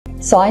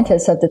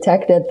Scientists have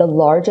detected the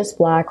largest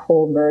black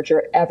hole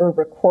merger ever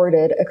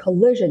recorded, a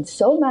collision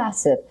so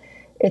massive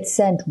it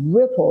sent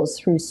ripples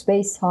through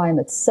space-time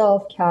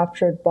itself,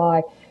 captured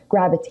by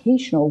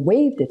gravitational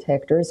wave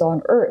detectors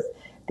on Earth.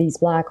 These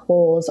black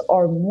holes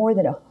are more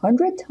than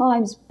 100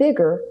 times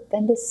bigger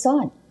than the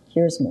Sun.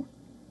 Here's more.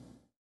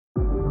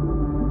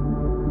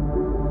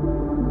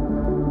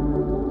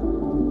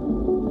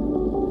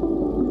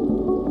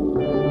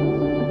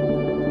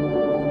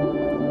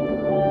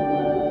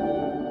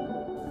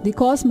 The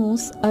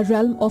cosmos, a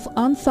realm of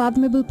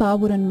unfathomable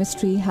power and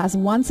mystery, has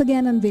once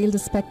again unveiled a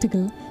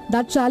spectacle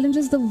that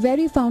challenges the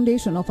very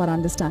foundation of our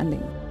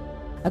understanding.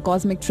 A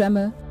cosmic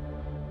tremor,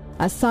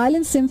 a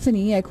silent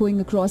symphony echoing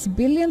across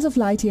billions of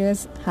light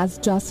years, has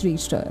just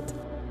reached Earth.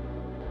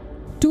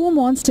 Two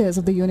monsters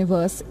of the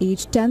universe,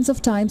 each tens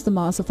of times the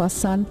mass of our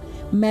Sun,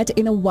 met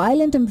in a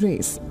violent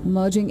embrace,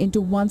 merging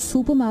into one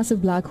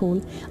supermassive black hole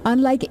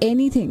unlike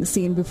anything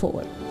seen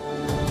before.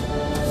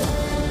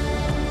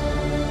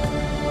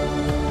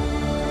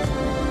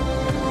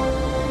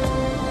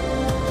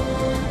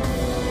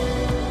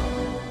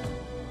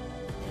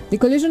 The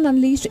collision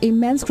unleashed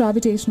immense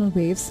gravitational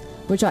waves,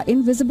 which are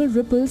invisible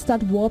ripples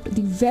that warped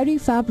the very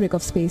fabric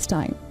of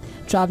space-time,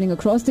 traveling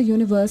across the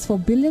universe for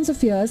billions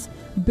of years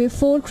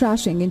before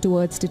crashing into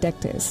Earth's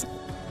detectors.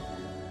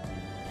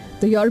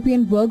 The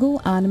European Virgo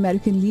and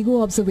American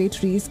LIGO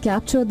observatories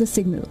captured the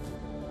signal,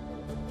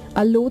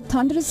 a low,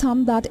 thunderous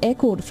hum that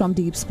echoed from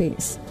deep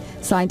space.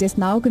 Scientists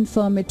now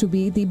confirm it to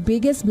be the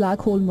biggest black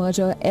hole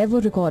merger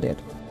ever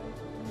recorded,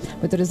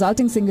 with the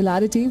resulting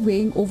singularity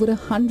weighing over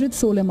 100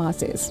 solar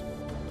masses.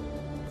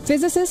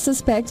 Physicists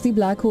suspect the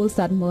black holes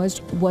that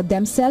merged were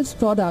themselves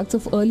products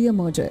of earlier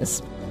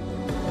mergers.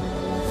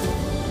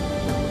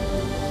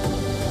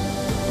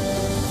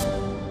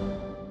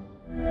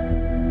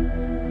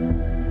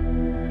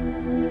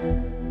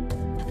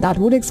 That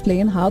would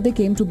explain how they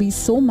came to be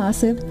so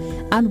massive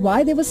and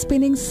why they were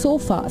spinning so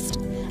fast,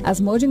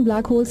 as merging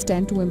black holes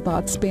tend to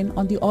impart spin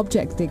on the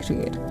objects they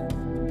create.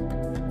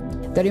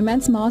 Their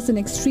immense mass and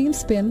extreme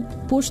spin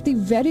push the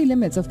very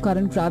limits of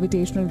current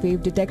gravitational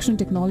wave detection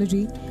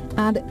technology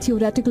and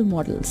theoretical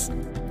models.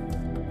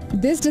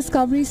 This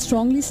discovery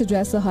strongly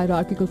suggests a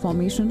hierarchical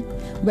formation,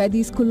 where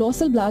these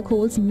colossal black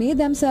holes may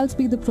themselves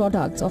be the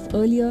products of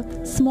earlier,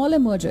 smaller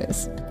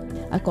mergers,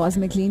 a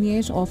cosmic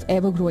lineage of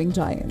ever-growing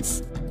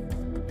giants.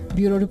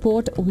 Bureau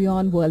Report,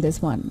 WION World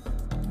is One.